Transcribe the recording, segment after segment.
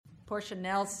Portia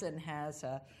Nelson has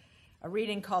a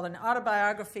reading called An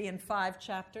Autobiography in 5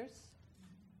 Chapters.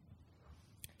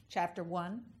 Chapter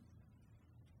 1.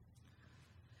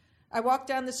 I walk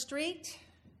down the street.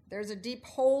 There's a deep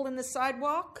hole in the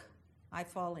sidewalk. I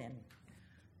fall in.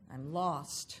 I'm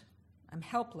lost. I'm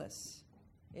helpless.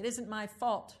 It isn't my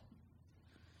fault.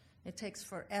 It takes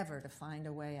forever to find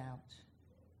a way out.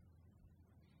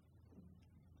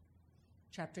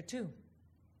 Chapter 2.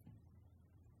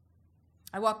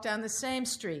 I walk down the same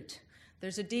street.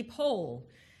 There's a deep hole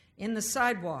in the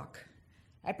sidewalk.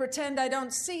 I pretend I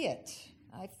don't see it.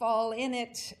 I fall in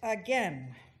it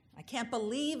again. I can't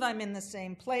believe I'm in the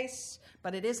same place,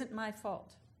 but it isn't my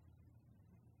fault.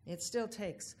 It still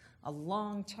takes a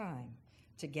long time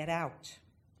to get out.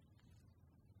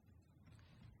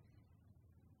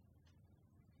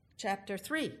 Chapter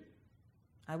 3.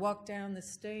 I walk down the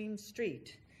same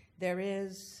street. There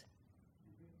is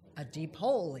a deep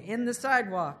hole in the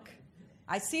sidewalk.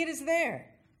 I see it is there.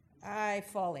 I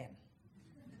fall in.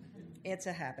 It's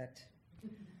a habit.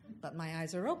 But my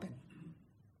eyes are open.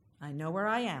 I know where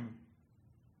I am.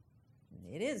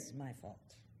 It is my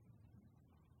fault.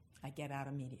 I get out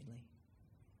immediately.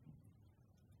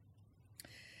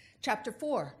 Chapter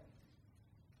 4.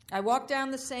 I walk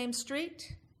down the same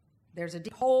street. There's a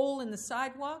deep hole in the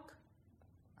sidewalk.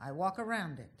 I walk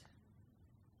around it.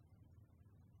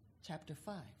 Chapter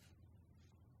 5.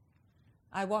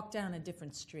 I walk down a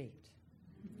different street.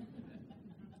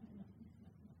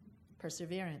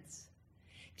 Perseverance.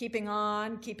 Keeping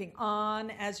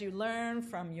on as you learn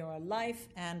from your life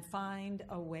and find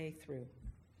a way through.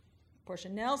 Portia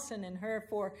Nelson, in her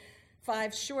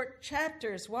 5 short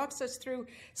chapters, walks us through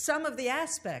some of the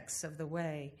aspects of the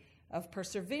way of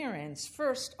perseverance.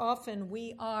 First, often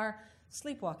we are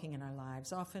sleepwalking in our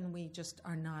lives. Often we just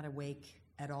are not awake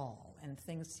at all, and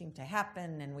things seem to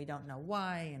happen, and we don't know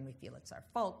why, and we feel it's our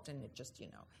fault, and it just,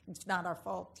 it's not our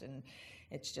fault, and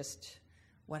it's just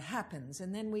what happens.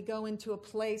 And then we go into a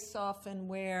place often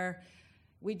where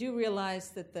we do realize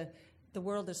that the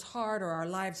world is hard or our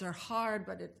lives are hard,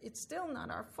 but it's still not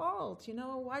our fault.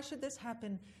 Why should this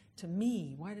happen to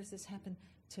me? Why does this happen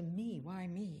to me? Why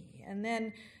me? And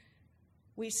then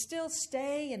we still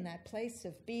stay in that place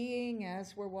of being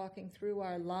as we're walking through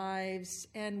our lives,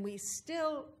 and we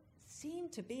still seem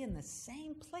to be in the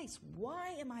same place.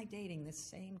 Why am I dating this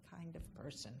same kind of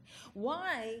person?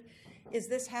 Why is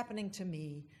this happening to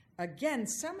me again?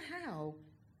 Somehow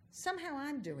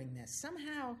I'm doing this.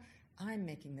 Somehow I'm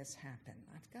making this happen.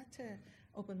 I've got to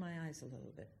open my eyes a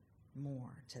little bit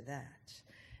more to that.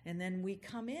 And then we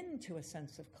come into a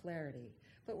sense of clarity,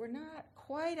 but we're not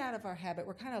quite out of our habit.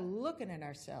 We're kind of looking at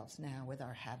ourselves now with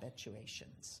our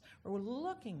habituations. Or we're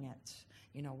looking at,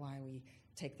 why we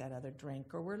take that other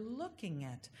drink, or we're looking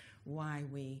at why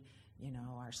we,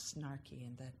 are snarky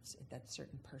and that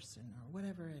certain person, or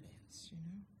whatever it is,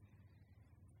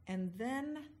 And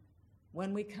then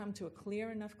when we come to a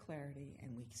clear enough clarity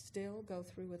and we still go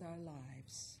through with our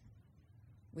lives,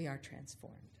 we are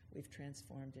transformed. We've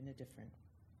transformed in a different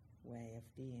way of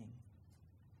being.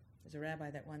 There's a rabbi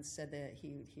that once said that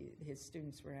his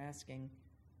students were asking,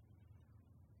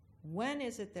 when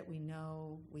is it that we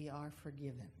know we are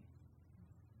forgiven?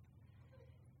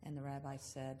 And the rabbi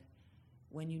said,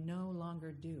 when you no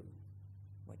longer do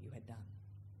what you had done.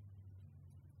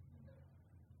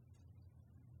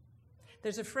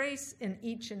 There's a phrase in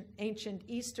ancient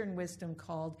Eastern wisdom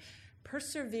called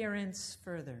perseverance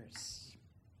furthers.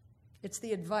 It's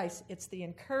the advice, it's the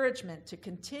encouragement to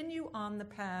continue on the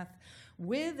path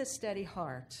with a steady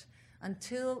heart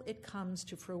until it comes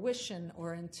to fruition,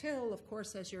 or until, of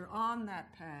course, as you're on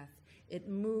that path, it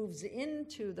moves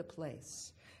into the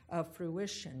place of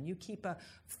fruition. You keep a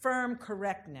firm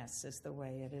correctness, is the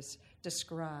way it is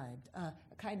described, a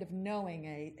kind of knowing,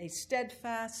 a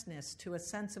steadfastness to a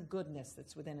sense of goodness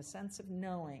that's within, a sense of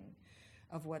knowing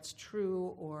of what's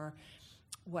true or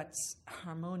what's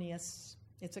harmonious.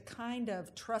 It's a kind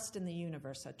of trust in the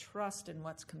universe, a trust in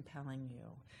what's compelling you,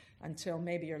 until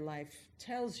maybe your life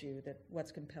tells you that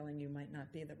what's compelling you might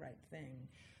not be the right thing.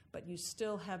 But you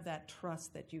still have that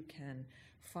trust that you can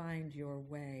find your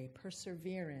way.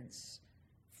 Perseverance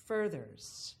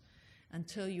furthers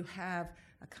until you have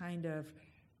a kind of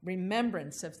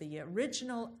remembrance of the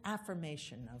original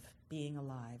affirmation of being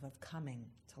alive, of coming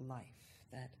to life,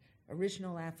 that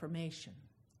original affirmation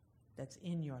that's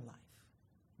in your life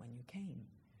when you came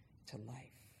to life.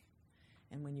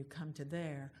 And when you come to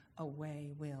there, a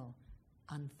way will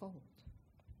unfold.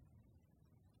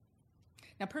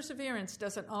 Now, perseverance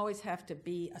doesn't always have to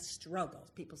be a struggle.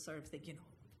 People sort of think,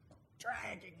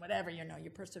 dragging, whatever, you're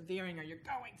persevering, or you're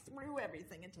going through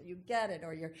everything until you get it,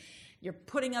 or you're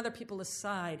putting other people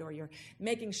aside, or you're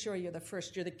making sure you're the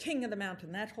first, you're the king of the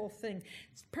mountain, that whole thing.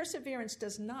 Perseverance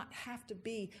does not have to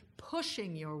be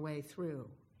pushing your way through.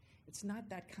 It's not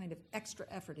that kind of extra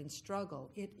effort and struggle.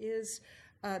 It is,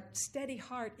 a steady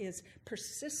heart is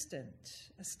persistent.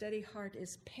 A steady heart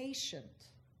is patient,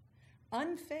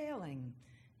 unfailing,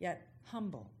 yet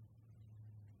humble,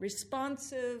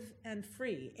 responsive and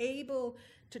free, able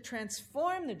to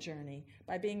transform the journey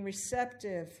by being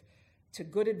receptive to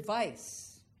good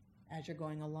advice as you're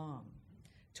going along,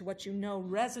 to what you know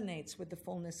resonates with the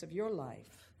fullness of your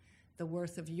life, the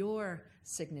worth of your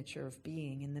signature of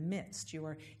being in the midst. You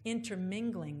are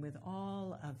intermingling with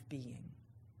all of being.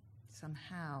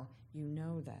 Somehow you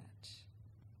know that.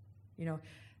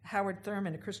 Howard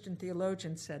Thurman, a Christian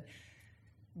theologian, said,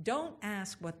 "Don't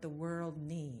ask what the world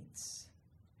needs.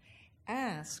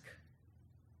 Ask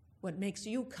what makes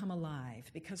you come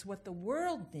alive, because what the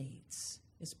world needs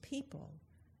is people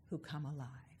who come alive."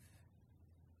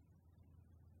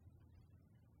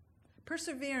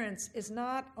 Perseverance is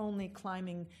not only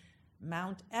climbing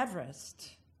Mount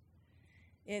Everest,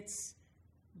 it's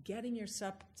getting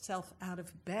yourself out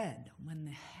of bed when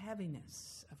the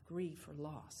heaviness of grief or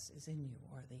loss is in you,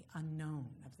 or the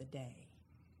unknown of the day.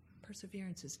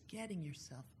 Perseverance is getting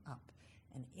yourself up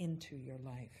and into your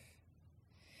life.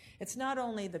 It's not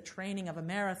only the training of a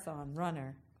marathon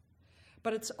runner,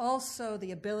 but it's also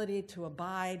the ability to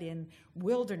abide in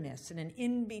wilderness, in an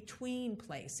in-between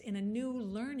place, in a new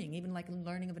learning, even like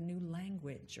learning of a new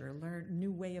language or a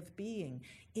new way of being.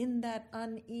 In that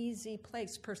uneasy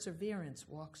place, perseverance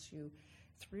walks you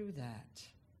through that.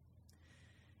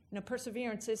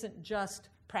 Perseverance isn't just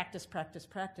practice, practice,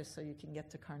 practice so you can get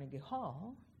to Carnegie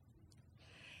Hall.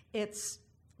 It's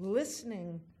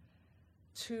listening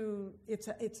to,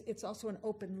 it's also an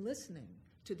open listening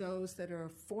to those that are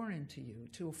foreign to you,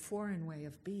 to a foreign way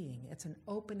of being. It's an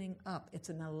opening up. It's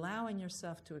an allowing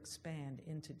yourself to expand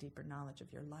into deeper knowledge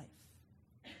of your life.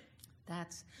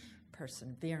 That's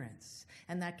perseverance.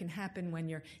 And that can happen when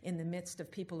you're in the midst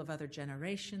of people of other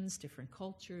generations, different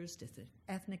cultures, different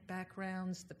ethnic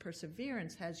backgrounds. The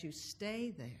perseverance has you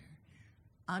stay there,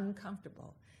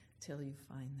 uncomfortable, till you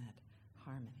find that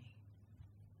harmony.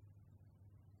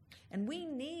 And we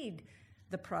need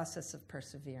the process of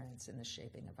perseverance in the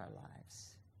shaping of our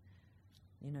lives.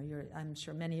 I'm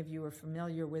sure many of you are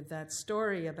familiar with that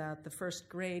story about the first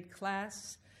grade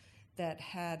class that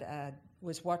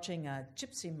was watching a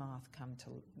gypsy moth come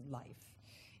to life.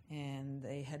 And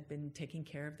they had been taking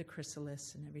care of the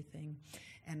chrysalis and everything.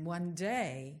 And one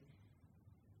day,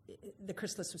 the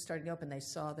chrysalis was starting to open. They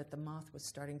saw that the moth was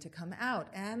starting to come out.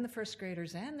 And the first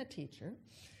graders and the teacher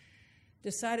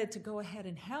decided to go ahead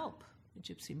and help the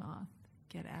gypsy moth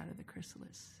get out of the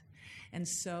chrysalis. And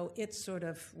so it sort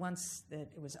of, once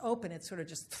that it was open, it sort of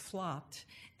just flopped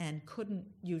and couldn't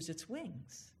use its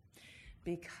wings,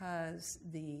 because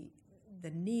the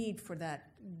need for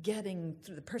that getting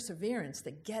through, the perseverance,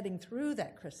 the getting through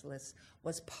that chrysalis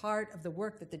was part of the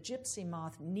work that the gypsy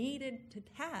moth needed to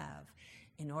have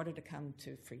in order to come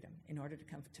to freedom, in order to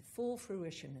come to full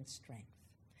fruition and strength.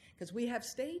 Because we have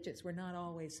stages. We're not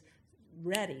always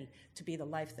ready to be the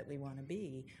life that we want to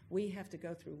be. We have to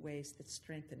go through ways that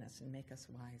strengthen us and make us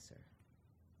wiser.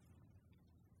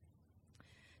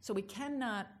 So we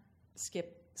cannot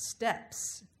skip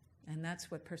steps, and that's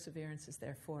what perseverance is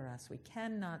there for us. We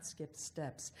cannot skip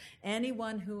steps.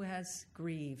 Anyone who has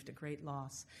grieved a great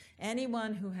loss,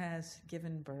 anyone who has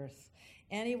given birth,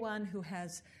 anyone who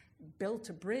has built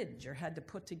a bridge or had to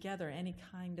put together any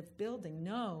kind of building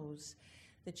knows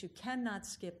that you cannot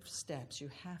skip steps. You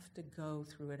have to go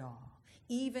through it all,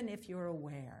 even if you're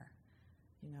aware.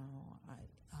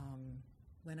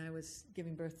 When I was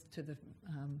giving birth to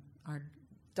our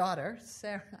daughter,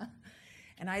 Sarah,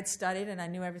 and I'd studied and I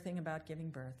knew everything about giving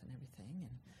birth and everything,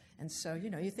 and so,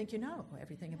 you think you know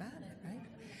everything about it, right?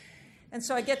 And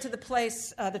so I get to the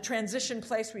place, the transition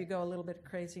place where you go a little bit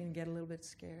crazy and get a little bit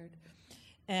scared.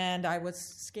 And I was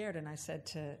scared, and I said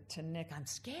to Nick, "I'm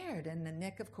scared." And then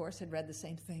Nick, of course, had read the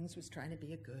same things, was trying to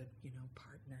be a good,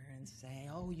 partner and say,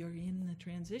 "Oh, you're in the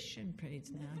transition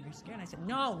phase now, you're scared." And I said,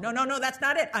 No, that's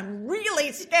not it. I'm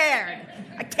really scared.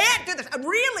 I can't do this. I'm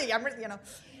really,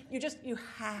 you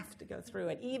have to go through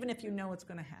it. Even if you know what's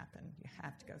going to happen, you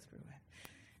have to go through it.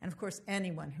 And of course,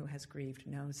 anyone who has grieved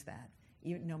knows that.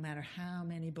 No matter how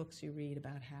many books you read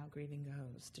about how grieving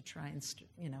goes, to try and,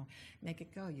 make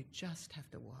it go, you just have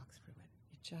to walk through it.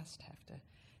 You just have to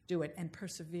do it. And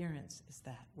perseverance is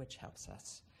that which helps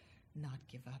us not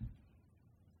give up.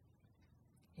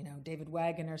 David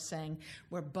Wagoner saying,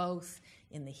 we're both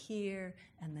in the here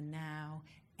and the now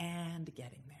and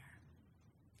getting there.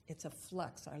 It's a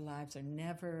flux. Our lives we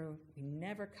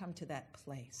never come to that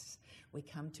place. We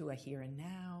come to a here and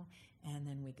now, and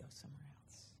then we go somewhere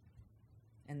else.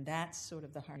 And that's sort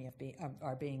of the harmony of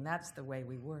our being. That's the way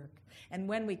we work. And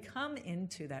when we come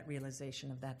into that realization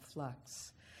of that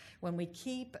flux, when we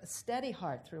keep a steady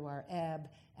heart through our ebb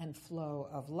and flow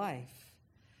of life,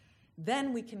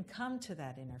 then we can come to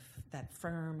that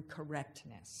firm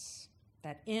correctness,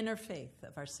 that inner faith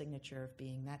of our signature of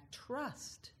being, that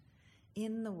trust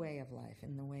in the way of life,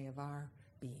 in the way of our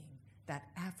being, that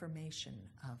affirmation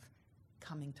of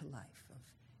coming to life, of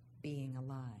being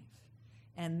alive.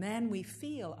 And then we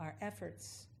feel our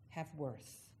efforts have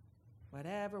worth.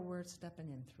 Whatever we're stepping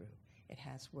in through, it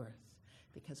has worth,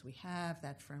 because we have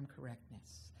that firm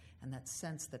correctness and that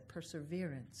sense that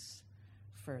perseverance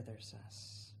furthers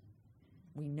us.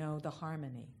 We know the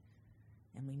harmony,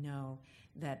 and we know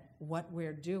that what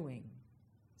we're doing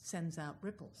sends out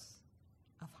ripples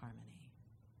of harmony.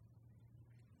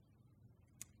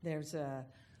 There's a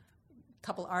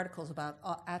couple articles about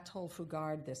Athol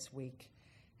Fugard this week,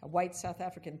 a white South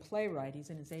African playwright.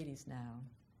 He's in his 80s now.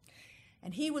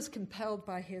 And he was compelled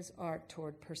by his art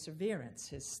toward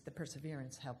perseverance. The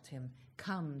perseverance helped him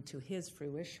come to his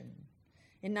fruition.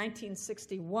 In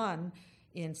 1961,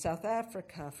 in South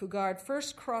Africa, Fugard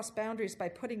first crossed boundaries by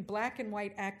putting black and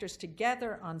white actors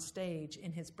together on stage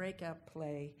in his breakout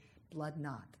play, Blood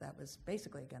Knot. That was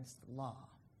basically against the law.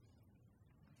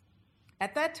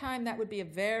 At that time, that would be a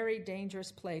very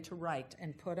dangerous play to write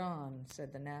and put on,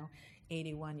 said the now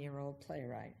 81-year-old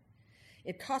playwright.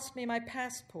 It cost me my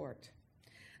passport.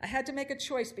 I had to make a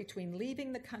choice between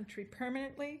leaving the country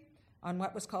permanently on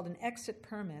what was called an exit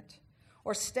permit,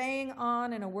 or staying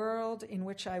on in a world in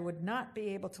which I would not be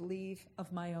able to leave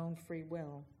of my own free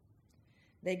will.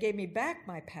 They gave me back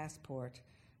my passport,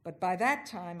 but by that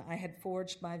time I had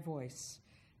forged my voice,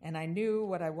 and I knew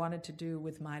what I wanted to do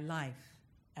with my life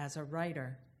as a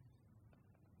writer.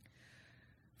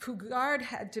 Fugard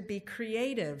had to be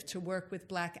creative to work with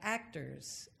black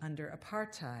actors under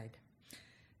apartheid.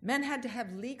 Men had to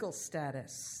have legal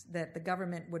status that the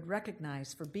government would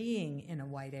recognize for being in a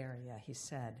white area, he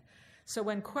said. So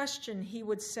when questioned, he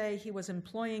would say he was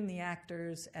employing the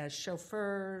actors as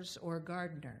chauffeurs or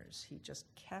gardeners. He just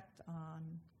kept on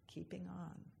keeping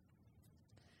on.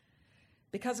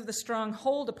 Because of the strong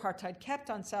hold apartheid kept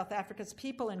on South Africa's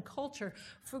people and culture,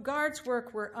 Fugard's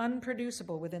work were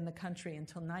unproducible within the country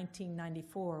until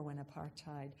 1994, when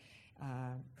apartheid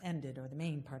ended, or the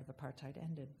main part of apartheid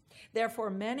ended. Therefore,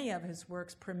 many of his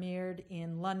works premiered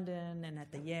in London and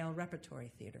at the Yale Repertory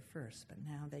Theatre first, but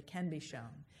now they can be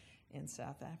shown in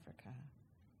South Africa.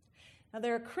 Now,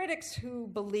 there are critics who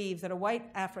believe that a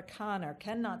white Afrikaner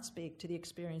cannot speak to the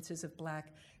experiences of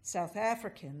black South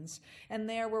Africans, and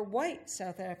there were white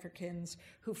South Africans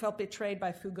who felt betrayed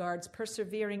by Fugard's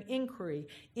persevering inquiry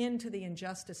into the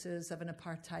injustices of an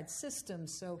apartheid system,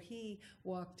 so he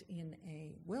walked in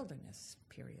a wilderness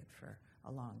period for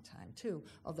a long time, too.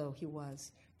 Although he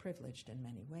was privileged in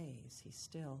many ways, he's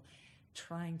still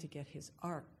trying to get his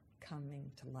art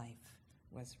coming to life.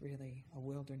 Was really a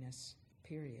wilderness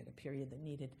period, a period that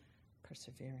needed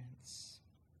perseverance.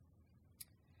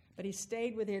 But he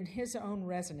stayed within his own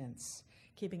resonance,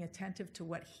 keeping attentive to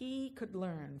what he could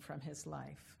learn from his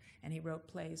life, and he wrote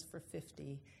plays for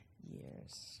 50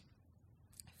 years.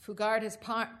 Fugard has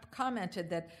commented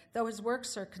that though his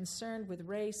works are concerned with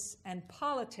race and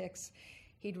politics,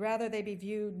 he'd rather they be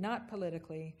viewed not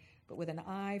politically, but with an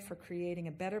eye for creating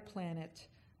a better planet,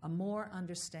 a more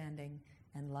understanding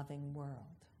and loving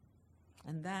world.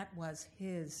 And that was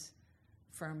his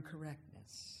firm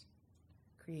correctness,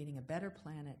 creating a better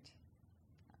planet,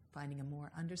 finding a more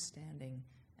understanding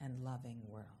and loving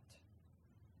world.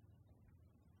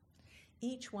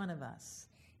 Each one of us,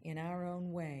 in our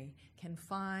own way, can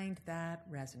find that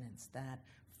resonance, that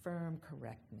firm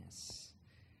correctness,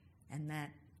 and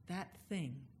that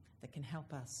thing that can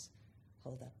help us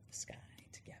hold up the sky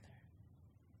together.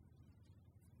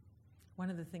 One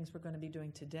of the things we're going to be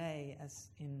doing today as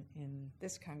in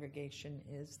this congregation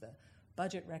is the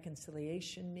budget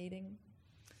reconciliation meeting.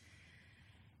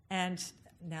 And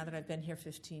now that I've been here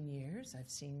 15 years, I've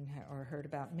seen or heard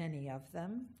about many of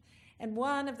them. And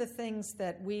one of the things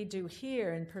that we do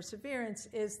here in Perseverance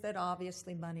is that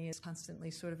obviously money is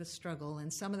constantly sort of a struggle,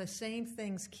 and some of the same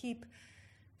things keep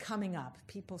coming up.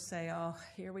 People say, oh,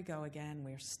 here we go again.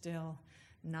 We're still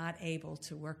not able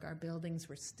to work our buildings.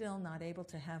 We're still not able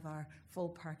to have our full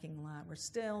parking lot. We're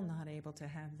still not able to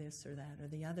have this or that or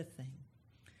the other thing.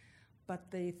 But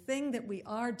the thing that we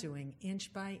are doing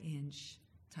inch by inch,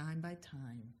 time by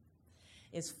time,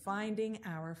 is finding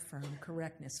our firm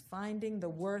correctness, finding the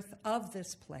worth of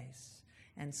this place.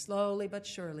 And slowly but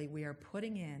surely, we are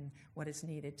putting in what is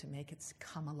needed to make it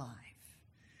come alive.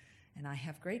 And I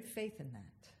have great faith in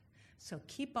that. So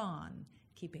keep on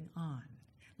keeping on.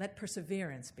 Let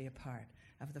perseverance be a part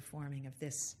of the forming of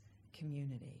this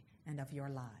community and of your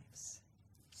lives.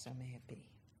 So may it be.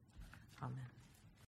 Amen.